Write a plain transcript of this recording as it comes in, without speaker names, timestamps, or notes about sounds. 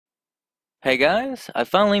Hey guys, I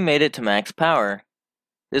finally made it to max power.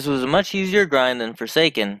 This was a much easier grind than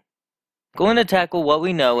Forsaken. Going to tackle what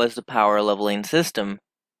we know as the power leveling system.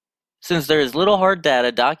 Since there is little hard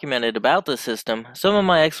data documented about the system, some of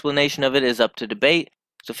my explanation of it is up to debate,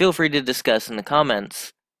 so feel free to discuss in the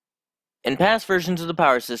comments. In past versions of the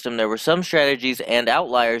power system, there were some strategies and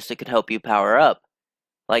outliers that could help you power up,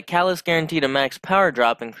 like Callus guaranteed a max power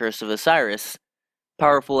drop in Curse of Osiris.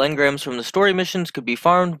 Powerful engrams from the story missions could be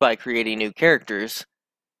farmed by creating new characters.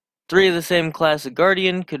 3 of the same class of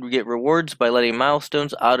Guardian could get rewards by letting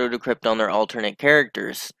milestones auto-decrypt on their alternate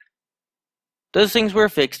characters. Those things were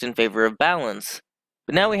fixed in favor of balance,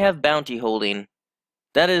 but now we have bounty holding.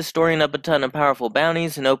 That is, storing up a ton of powerful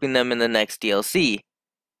bounties and opening them in the next DLC,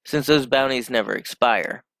 since those bounties never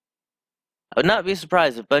expire. I would not be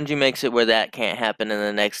surprised if Bungie makes it where that can't happen in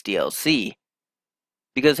the next DLC,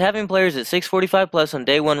 because having players at 645 plus on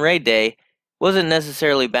day 1 raid day wasn't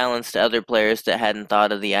necessarily balanced to other players that hadn't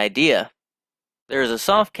thought of the idea. There is a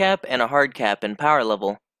soft cap and a hard cap in power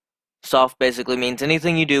level. Soft basically means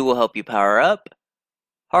anything you do will help you power up.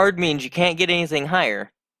 Hard means you can't get anything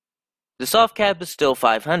higher. The soft cap is still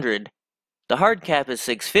 500. The hard cap is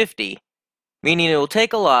 650, meaning it will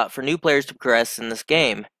take a lot for new players to progress in this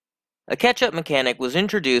game. A catch-up mechanic was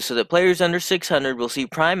introduced so that players under 600 will see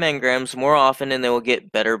prime engrams more often and they will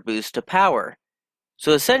get better boost to power.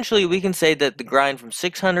 So essentially we can say that the grind from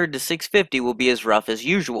 600 to 650 will be as rough as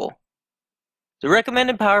usual. The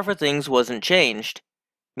recommended power for things wasn't changed,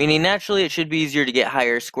 meaning naturally it should be easier to get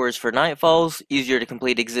higher scores for nightfalls, easier to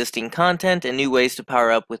complete existing content, and new ways to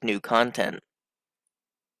power up with new content.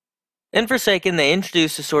 In Forsaken they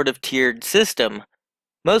introduced a sort of tiered system,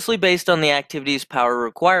 mostly based on the activity's power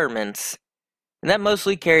requirements, and that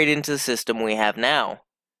mostly carried into the system we have now.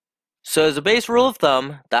 So as a base rule of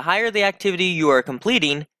thumb, the higher the activity you are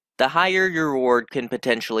completing, the higher your reward can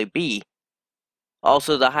potentially be.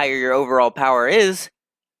 Also, the higher your overall power is,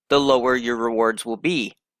 the lower your rewards will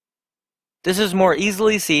be. This is more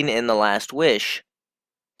easily seen in The Last Wish.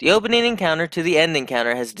 The opening encounter to the end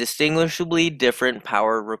encounter has distinguishably different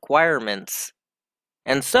power requirements.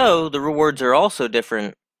 And so, the rewards are also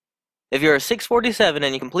different. If you're a 647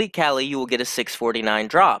 and you complete Kali, you will get a 649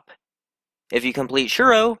 drop. If you complete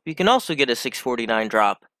Shuro, you can also get a 649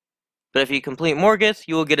 drop. But if you complete Morgeth,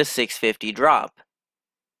 you will get a 650 drop.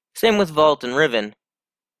 Same with Vault and Riven,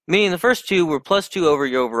 meaning the first two were +2 over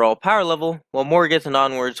your overall power level, while Morgeth and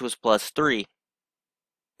onwards was +3.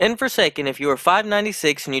 In Forsaken, if you were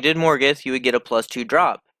 596 and you did Morgeth, you would get a +2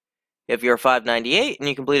 drop. If you're 598 and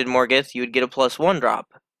you completed Morgeth, you would get a +1 drop.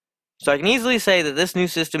 So I can easily say that this new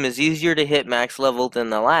system is easier to hit max level than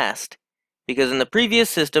the last, because in the previous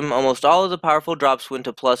system, almost all of the powerful drops went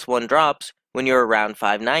to +1 drops when you're around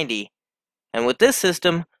 590. And with this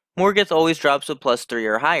system, Morgeth always drops a +3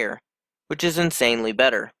 or higher, which is insanely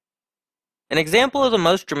better. An example of the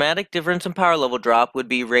most dramatic difference in power level drop would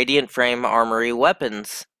be Radiant Frame Armory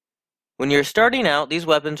weapons. When you're starting out, these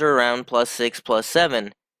weapons are around +6,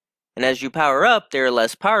 +7. And as you power up, they are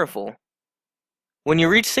less powerful. When you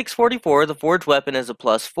reach 644, the forged weapon is a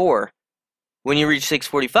 +4. When you reach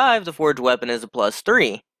 645, the forged weapon is a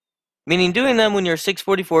 +3. Meaning doing them when you're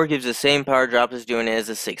 644 gives the same power drop as doing it as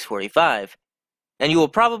a 645. And you will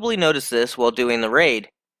probably notice this while doing the raid.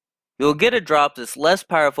 You will get a drop that's less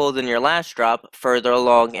powerful than your last drop further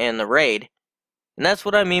along in the raid. And that's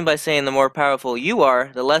what I mean by saying the more powerful you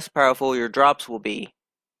are, the less powerful your drops will be.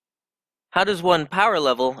 How does one power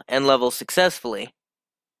level and level successfully?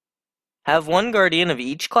 Have one Guardian of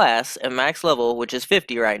each class at max level, which is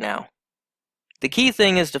 50 right now. The key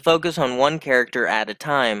thing is to focus on one character at a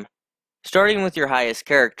time, starting with your highest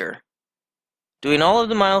character. Doing all of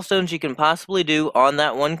the milestones you can possibly do on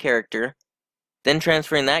that one character, then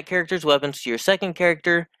transferring that character's weapons to your second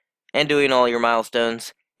character, and doing all your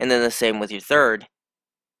milestones, and then the same with your third.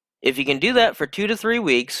 If you can do that for 2 to 3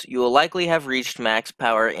 weeks, you will likely have reached max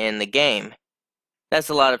power in the game. That's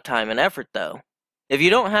a lot of time and effort though. If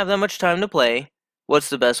you don't have that much time to play, what's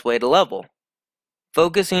the best way to level?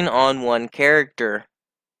 Focusing on one character.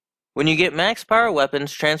 When you get max power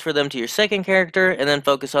weapons, transfer them to your second character, and then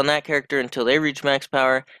focus on that character until they reach max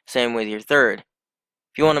power, same with your third.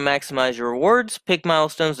 If you want to maximize your rewards, pick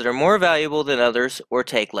milestones that are more valuable than others, or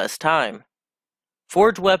take less time.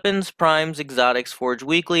 Forge weapons, primes, exotics, forge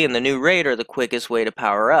weekly, and the new raid are the quickest way to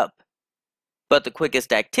power up. But the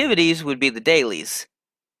quickest activities would be the dailies.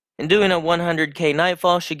 And doing a 100k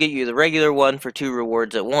nightfall should get you the regular one for 2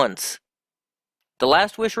 rewards at once. The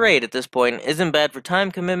Last Wish raid at this point isn't bad for time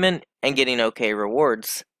commitment and getting okay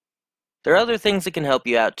rewards. There are other things that can help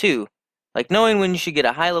you out too, like knowing when you should get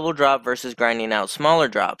a high level drop versus grinding out smaller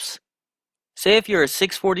drops. Say if you're a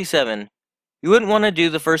 647, You wouldn't want to do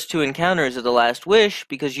the first 2 encounters of the Last Wish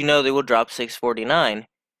because you know they will drop 649.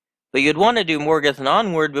 But you'd want to do Morgoth and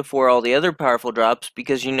onward before all the other powerful drops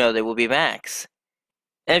because you know they will be max.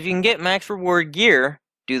 And if you can get max reward gear,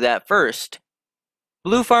 do that first.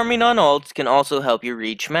 Blue farming on alts can also help you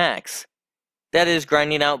reach max. That is,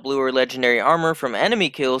 grinding out blue or legendary armor from enemy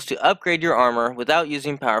kills to upgrade your armor without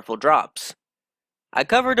using powerful drops. I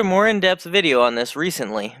covered a more in-depth video on this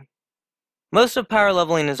recently. Most of power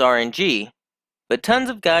leveling is RNG, but tons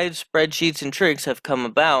of guides, spreadsheets, and tricks have come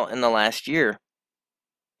about in the last year.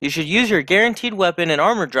 You should use your guaranteed weapon and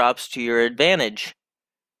armor drops to your advantage.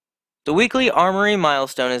 The weekly Armory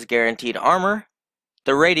milestone is guaranteed armor.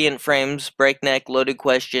 The Radiant Frames, Breakneck, Loaded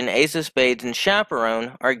Question, Ace of Spades, and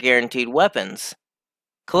Chaperone are guaranteed weapons.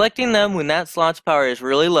 Collecting them when that slot's power is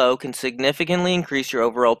really low can significantly increase your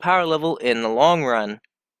overall power level in the long run.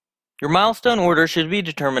 Your milestone order should be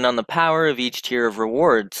determined on the power of each tier of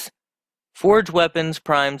rewards. Forge weapons,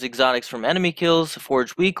 primes, exotics from enemy kills,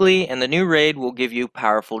 forge weekly, and the new raid will give you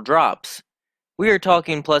powerful drops. We are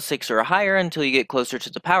talking +6 or higher until you get closer to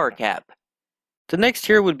the power cap. The next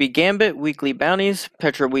tier would be Gambit weekly bounties,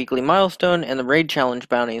 Petra weekly milestone, and the raid challenge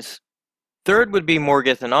bounties. Third would be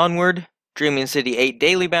Morgoth and onward, Dreaming City 8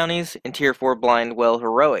 daily bounties, and tier 4 blind well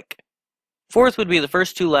heroic. Fourth would be the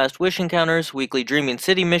first 2 Last Wish encounters, weekly Dreaming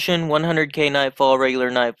City mission, 100k Nightfall, regular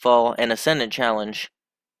Nightfall, and Ascendant challenge.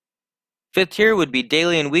 Fifth tier would be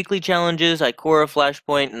daily and weekly challenges, Ikora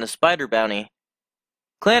Flashpoint, and the Spider bounty.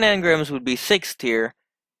 Clan engrams would be 6th tier.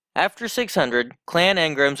 After 600, clan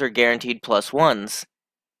engrams are guaranteed +1s.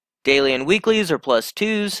 Daily and weeklies are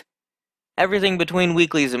 +2s. Everything between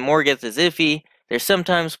weeklies and Morgoth is iffy. There's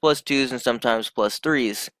sometimes +2s and sometimes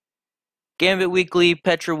 +3s. Gambit weekly,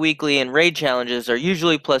 Petra weekly, and raid challenges are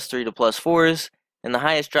usually +3 to +4s, and the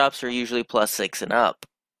highest drops are usually +6 and up.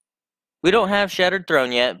 We don't have Shattered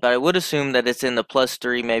Throne yet, but I would assume that it's in the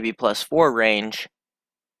 +3, maybe +4 range.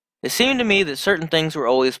 It seemed to me that certain things were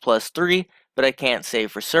always +3, but I can't say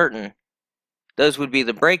for certain. Those would be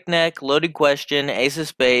the Breakneck, Loaded Question, Ace of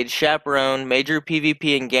Spades, Chaperone, Major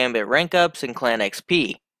PvP and Gambit rank ups, and Clan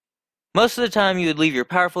XP. Most of the time you would leave your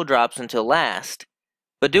powerful drops until last,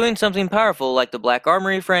 but doing something powerful like the Black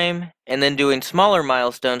Armory frame, and then doing smaller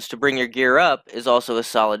milestones to bring your gear up is also a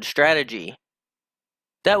solid strategy.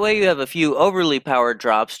 That way you have a few overly powered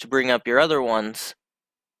drops to bring up your other ones.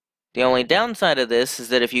 The only downside of this is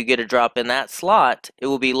that if you get a drop in that slot, it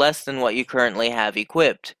will be less than what you currently have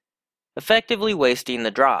equipped, effectively wasting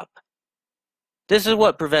the drop. This is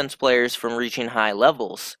what prevents players from reaching high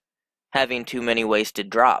levels, having too many wasted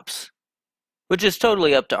drops, which is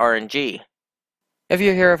totally up to RNG. If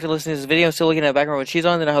you're here after listening to this video and still looking at the background with cheese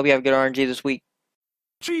on, then I hope you have good RNG this week.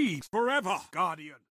 Cheese forever, Guardian!